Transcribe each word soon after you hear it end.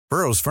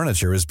Burrow's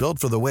furniture is built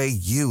for the way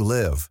you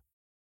live.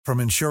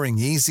 From ensuring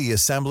easy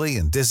assembly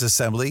and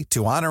disassembly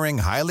to honoring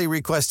highly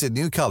requested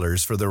new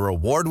colors for their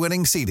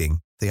award-winning seating,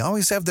 they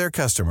always have their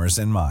customers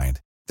in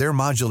mind. Their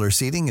modular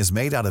seating is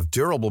made out of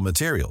durable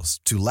materials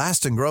to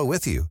last and grow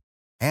with you.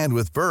 And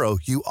with Burrow,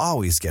 you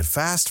always get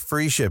fast,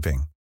 free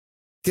shipping.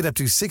 Get up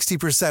to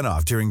 60%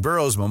 off during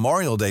Burrow's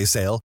Memorial Day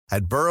sale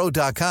at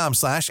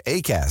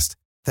burrow.com/ACAST.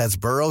 That's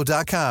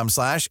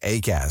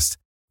burrow.com/ACAST.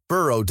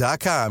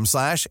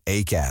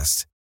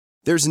 burrow.com/ACAST.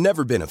 There's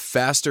never been a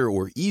faster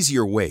or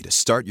easier way to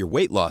start your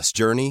weight loss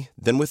journey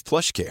than with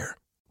PlushCare.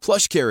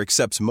 PlushCare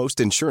accepts most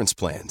insurance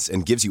plans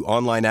and gives you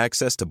online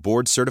access to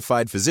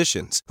board-certified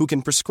physicians who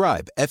can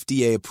prescribe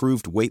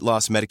FDA-approved weight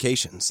loss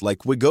medications like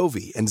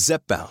Wegovy and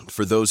Zepbound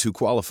for those who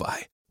qualify.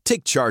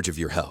 Take charge of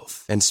your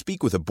health and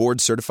speak with a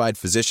board-certified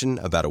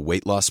physician about a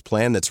weight loss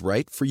plan that's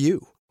right for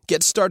you.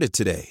 Get started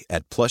today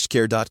at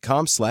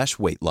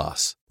plushcare.com/weight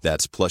loss.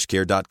 That's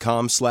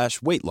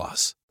plushcare.com/weight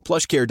loss.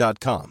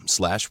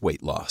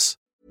 plushcare.com/weight loss.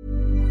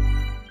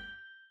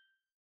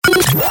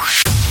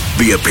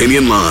 The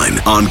Opinion Line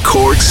on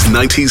Cork's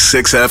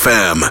 96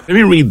 FM. Let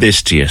me read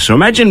this to you. So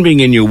imagine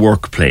being in your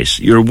workplace.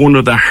 You're one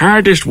of the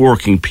hardest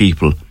working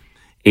people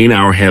in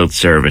our health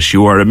service.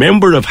 You are a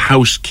member of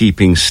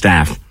housekeeping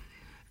staff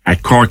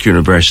at Cork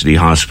University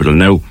Hospital.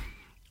 Now,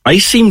 I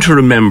seem to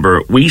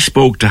remember we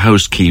spoke to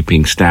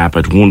housekeeping staff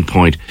at one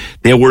point.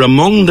 They were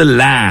among the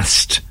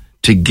last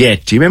to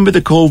get. Do you remember the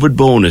COVID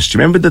bonus? Do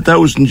you remember the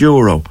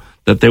 €1,000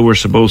 that they were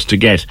supposed to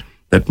get,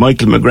 that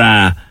Michael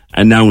McGrath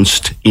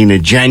announced in a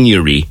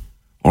January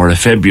or a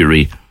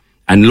February,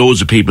 and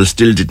loads of people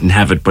still didn't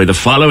have it by the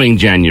following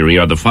January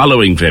or the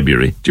following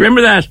February? Do you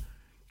remember that?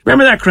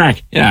 Remember that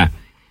crack? Yeah.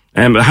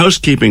 The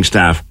housekeeping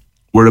staff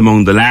were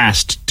among the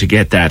last to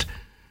get that.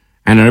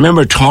 And I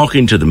remember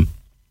talking to them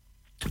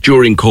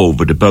during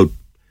COVID about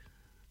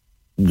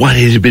what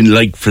it had been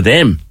like for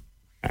them,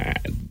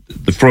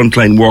 the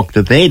frontline work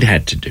that they'd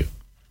had to do.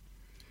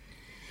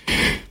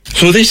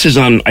 So this is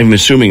on, I'm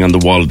assuming, on the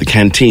wall of the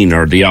canteen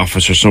or the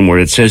office or somewhere.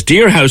 It says,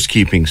 "Dear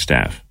housekeeping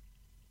staff,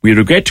 we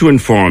regret to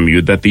inform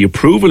you that the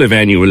approval of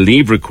annual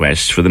leave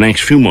requests for the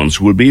next few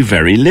months will be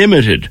very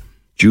limited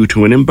due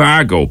to an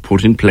embargo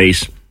put in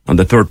place on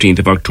the 13th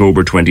of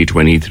October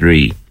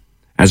 2023.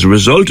 As a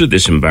result of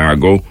this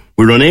embargo,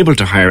 we're unable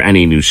to hire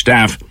any new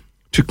staff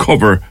to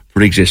cover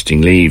for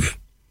existing leave.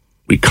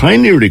 We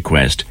kindly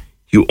request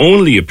you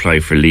only apply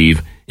for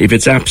leave if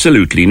it's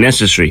absolutely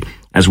necessary,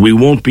 as we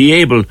won't be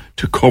able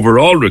to cover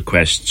all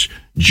requests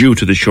due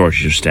to the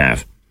shortage of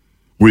staff.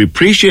 We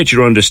appreciate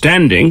your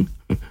understanding."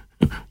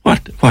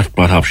 What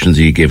options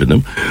are you giving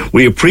them?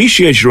 "We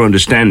appreciate your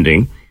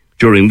understanding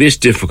during this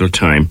difficult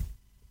time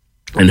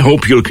and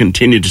hope you'll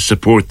continue to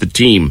support the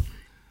team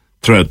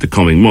throughout the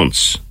coming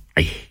months."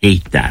 I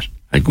hate that.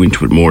 I'll go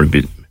into it more in a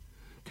bit.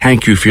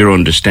 "Thank you for your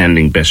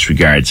understanding. Best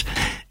regards,"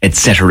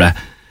 etc.,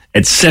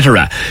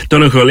 etc.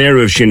 Donncha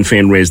O'Leary of Sinn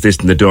Féin raised this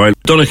in the Dáil.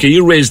 Donncha,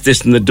 you raised this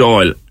in the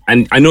Dáil,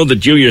 and I know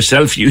that you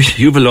yourself,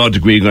 you've a law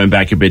degree going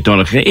back a bit,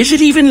 Donncha. Is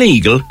it even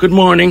legal? Good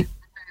morning.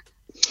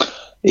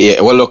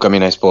 Yeah, well, look, I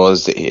mean, I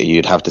suppose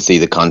you'd have to see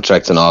the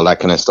contracts and all that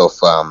kind of stuff.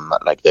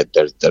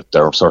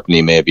 There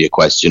certainly may be a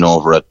question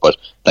over it, but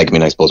I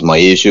suppose my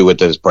issue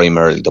with it is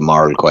primarily the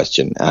moral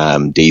question.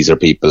 These are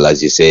people,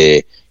 as you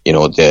say,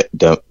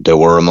 they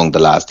were among the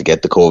last to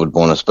get the COVID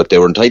bonus, but they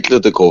were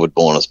entitled to the COVID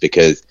bonus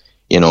because,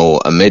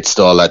 amidst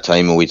all that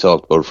time when we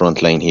talked about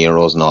frontline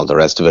heroes and all the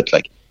rest of it,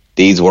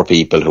 these were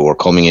people who were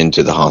coming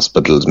into the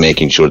hospitals,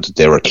 making sure that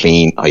they were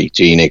clean,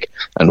 hygienic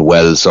and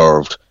well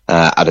served.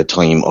 At a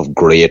time of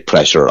great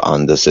pressure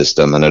on the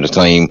system, and at a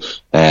time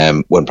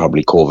when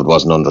probably COVID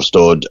wasn't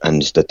understood,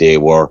 and that they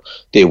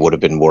would have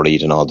been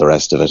worried and all the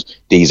rest of it.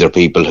 These are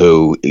people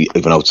who,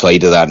 even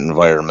outside of that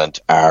environment,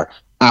 are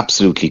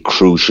absolutely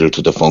crucial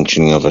to the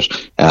functioning of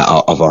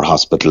our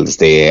hospitals.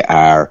 They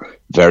are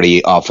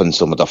very often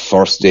some of the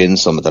first in,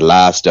 some of the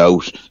last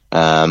out,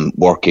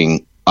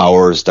 working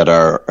hours that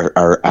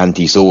are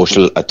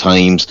antisocial at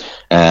times,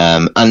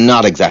 and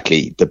not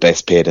exactly the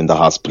best paid in the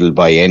hospital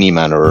by any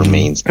manner or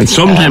means. And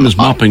sometimes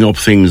mopping up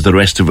things the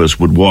rest of us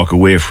would walk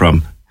away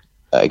from.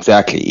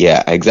 Exactly,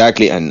 yeah,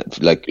 exactly. And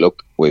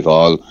look, we've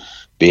all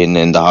been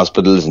in the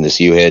hospitals and the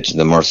CUH and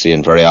the Mercy,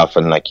 and very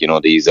often, they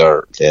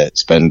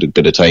spend a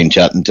bit of time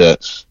chatting to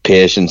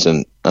patients,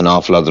 and an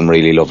awful lot of them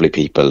really lovely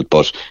people,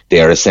 but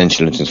they are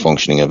essential in the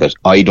functioning of it.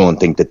 I don't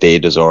think that they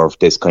deserve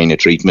this kind of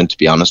treatment, to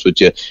be honest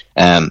with you.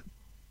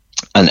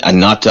 And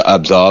not to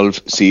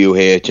absolve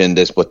CUH in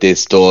this, but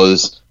this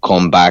does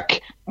come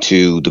back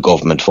to the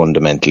government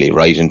fundamentally,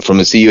 right? And from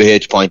a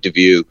CUH point of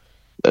view,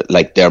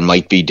 there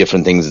might be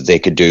different things that they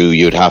could do.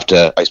 You'd have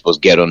to, I suppose,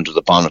 get under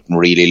the bonnet and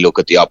really look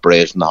at the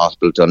operation of the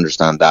hospital to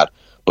understand that.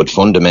 But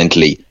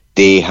fundamentally,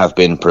 they have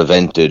been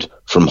prevented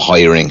from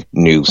hiring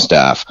new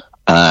staff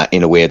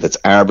in a way that's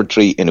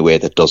arbitrary, in a way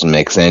that doesn't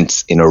make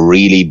sense, in a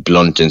really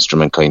blunt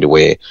instrument kind of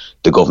way.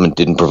 The government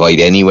didn't provide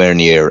anywhere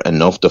near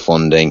enough the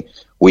funding.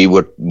 We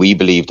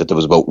believe that there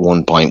was about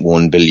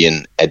 1.1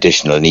 billion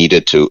additional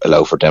needed to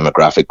allow for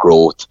demographic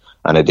growth.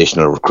 and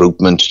additional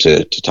recruitment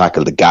to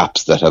tackle the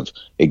gaps that have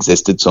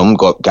existed. Some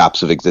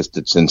gaps have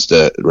existed since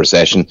the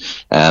recession.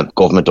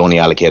 Government only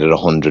allocated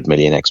 100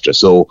 million extra.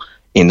 So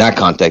in that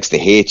context, the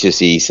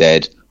HSE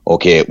said,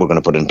 okay, we're going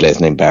to put in place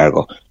an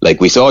embargo. Like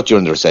we saw it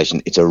during the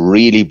recession, it's a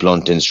really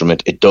blunt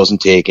instrument. It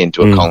doesn't take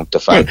into account the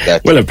fact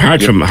that... Well,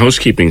 apart from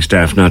housekeeping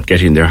staff not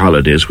getting their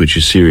holidays, which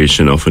is serious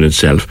enough in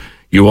itself,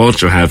 you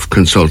also have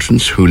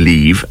consultants who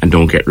leave and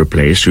don't get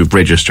replaced. You have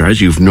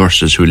registrars, you have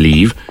nurses who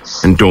leave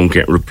and don't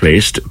get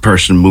replaced. A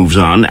person moves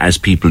on, as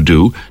people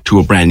do, to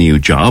a brand new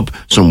job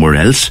somewhere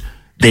else.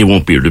 They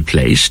won't be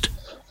replaced.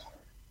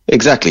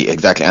 Exactly.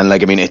 And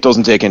it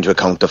doesn't take into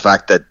account the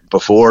fact that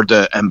before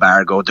the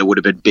embargo, there would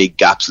have been big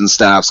gaps in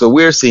staff. So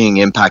we're seeing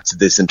impacts of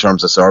this in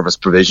terms of service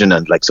provision,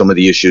 and like some of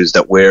the issues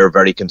that we're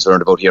very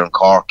concerned about here in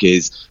Cork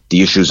is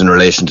the issues in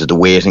relation to the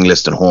waiting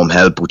list and home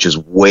help, which is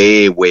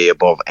way, way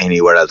above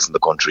anywhere else in the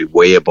country,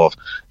 way above.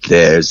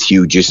 There's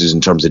huge issues in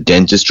terms of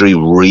dentistry,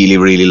 really,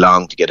 really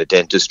long to get a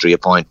dentistry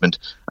appointment,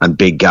 and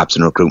big gaps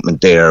in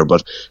recruitment there.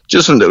 But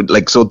just from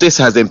so this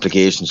has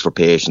implications for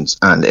patients,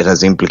 and it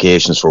has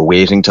implications for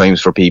waiting times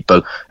for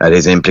people. It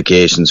has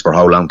implications for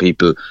how long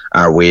people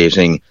are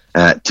waiting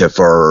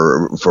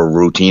for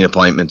routine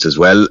appointments, as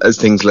well as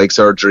things like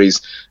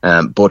surgeries.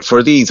 But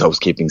for these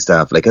housekeeping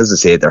staff, like as I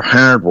say, they're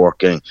hard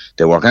working,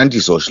 they work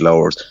antisocial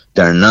hours,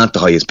 they're not the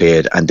highest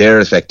paid, and they're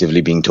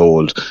effectively being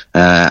told,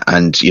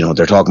 and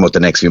they're talking about the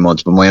next few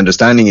months, but my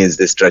understanding is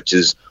this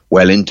stretches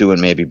well into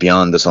and maybe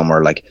beyond the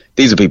summer. Like,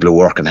 these are people who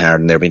are working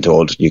hard and they're being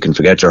told, you can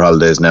forget your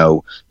holidays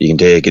now, you can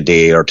take a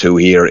day or two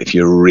here if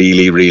you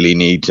really, really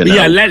need to now.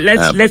 Yeah,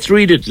 let's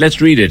read it,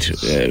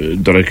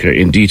 Donncha,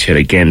 in detail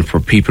again for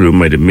people who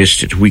might have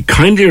missed it. We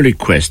kindly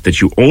request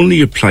that you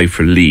only apply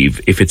for leave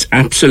if it's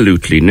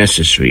absolutely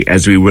necessary,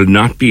 as we will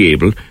not be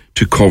able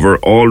to cover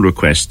all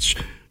requests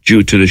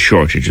due to the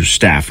shortage of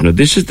staff. Now,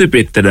 this is the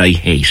bit that I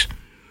hate.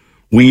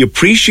 We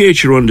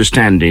appreciate your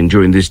understanding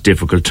during this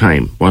difficult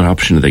time. What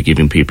option are they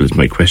giving people is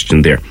my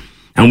question there.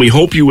 And we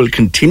hope you will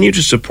continue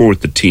to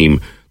support the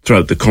team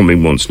throughout the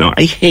coming months. Now,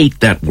 I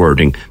hate that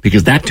wording,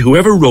 because that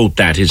whoever wrote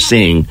that is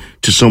saying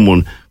to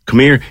someone, come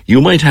here,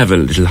 you might have a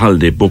little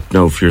holiday booked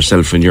now for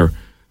yourself and your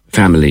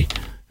family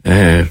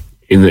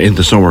in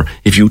the summer.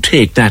 If you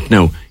take that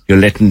now, you're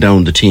letting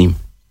down the team.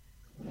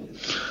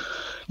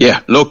 Yeah,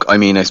 look,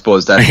 I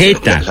suppose that... I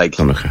hate that,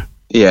 Donncha.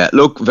 Yeah,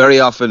 look, very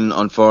often,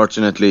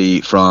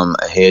 unfortunately, from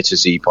a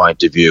HSE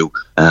point of view,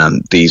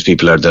 these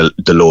people are the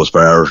lowest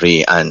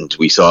priority, and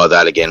we saw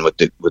that again with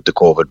the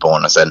COVID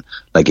bonus. And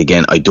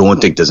again, I don't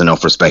think there's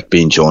enough respect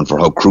being shown for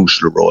how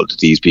crucial a role that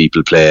these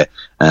people play.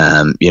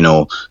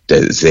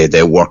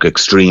 They work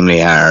extremely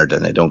hard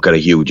and they don't get a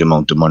huge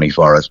amount of money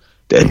for it.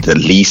 The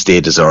least they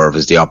deserve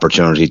is the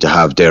opportunity to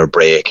have their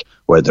break,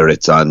 whether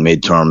it's on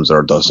midterms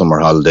or the summer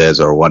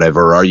holidays or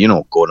whatever, or,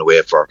 going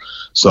away for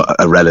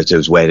a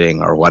relative's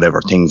wedding or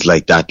whatever, things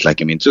like that.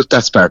 Just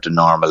that's part of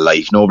normal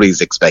life. Nobody's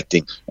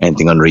expecting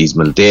anything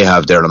unreasonable. They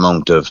have their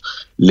amount of,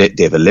 they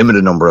have a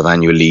limited number of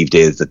annual leave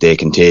days that they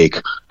can take.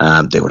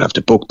 They would have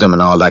to book them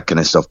and all that kind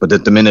of stuff. But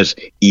at the minute,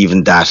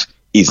 even that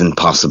isn't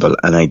possible.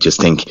 And I just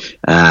think,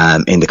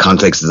 in the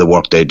context of the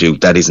work they do,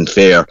 that isn't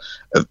fair.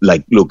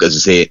 Look, as I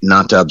say,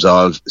 not to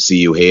absolve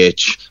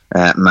CUH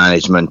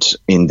management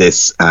in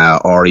this,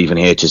 or even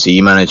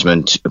HSE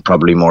management,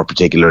 probably more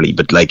particularly,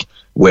 but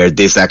where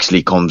this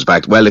actually comes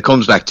back, well, it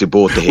comes back to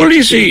both the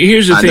HSE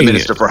here's the and thing. The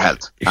Minister for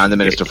Health. And the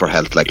Minister for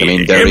Health.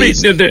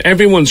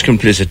 Everyone's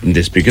complicit in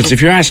this, because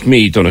if you ask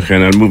me, Donncha,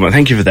 and I'll move on.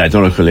 Thank you for that,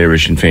 Donncha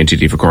Irish and Féin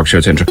TD for Cork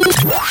South Centre.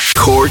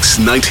 Cork's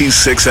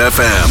 96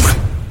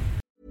 FM.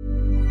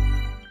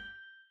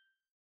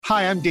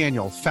 Hi, I'm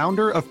Daniel,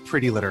 founder of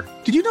Pretty Litter.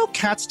 Did you know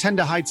cats tend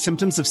to hide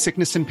symptoms of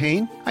sickness and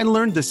pain? I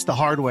learned this the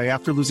hard way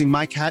after losing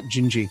my cat,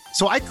 Gingy.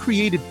 So I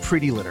created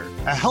Pretty Litter,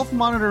 a health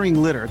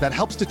monitoring litter that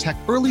helps detect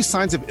early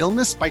signs of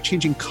illness by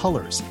changing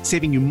colors,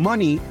 saving you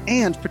money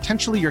and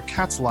potentially your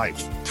cat's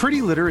life.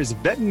 Pretty Litter is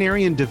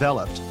veterinarian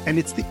developed, and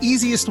it's the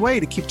easiest way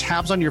to keep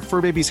tabs on your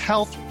fur baby's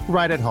health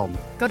right at home.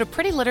 Go to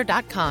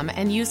prettylitter.com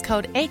and use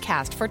code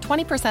ACAST for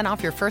 20%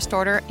 off your first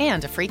order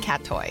and a free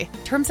cat toy.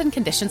 Terms and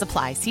conditions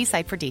apply. See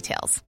site for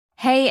details.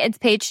 Hey, it's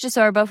Paige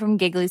DeSorbo from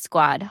Giggly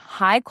Squad.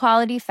 High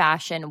quality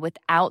fashion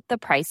without the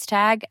price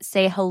tag.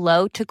 Say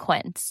hello to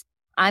Quince.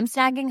 I'm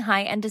snagging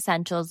high-end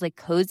essentials like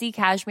cozy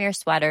cashmere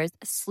sweaters,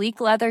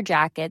 sleek leather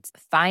jackets,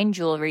 fine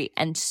jewelry,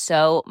 and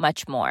so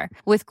much more.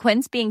 With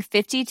Quince being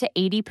 50 to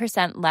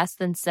 80% less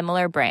than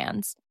similar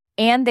brands.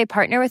 And they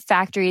partner with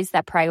factories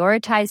that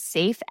prioritize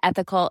safe,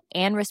 ethical,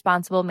 and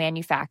responsible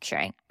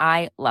manufacturing.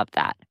 I love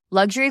that.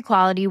 Luxury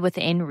quality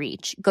within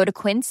reach. Go to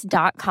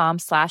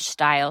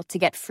quince.com/style to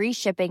get free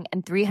shipping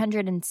and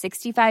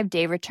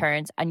 365-day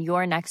returns on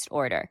your next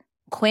order.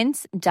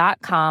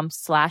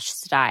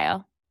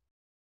 Quince.com/style.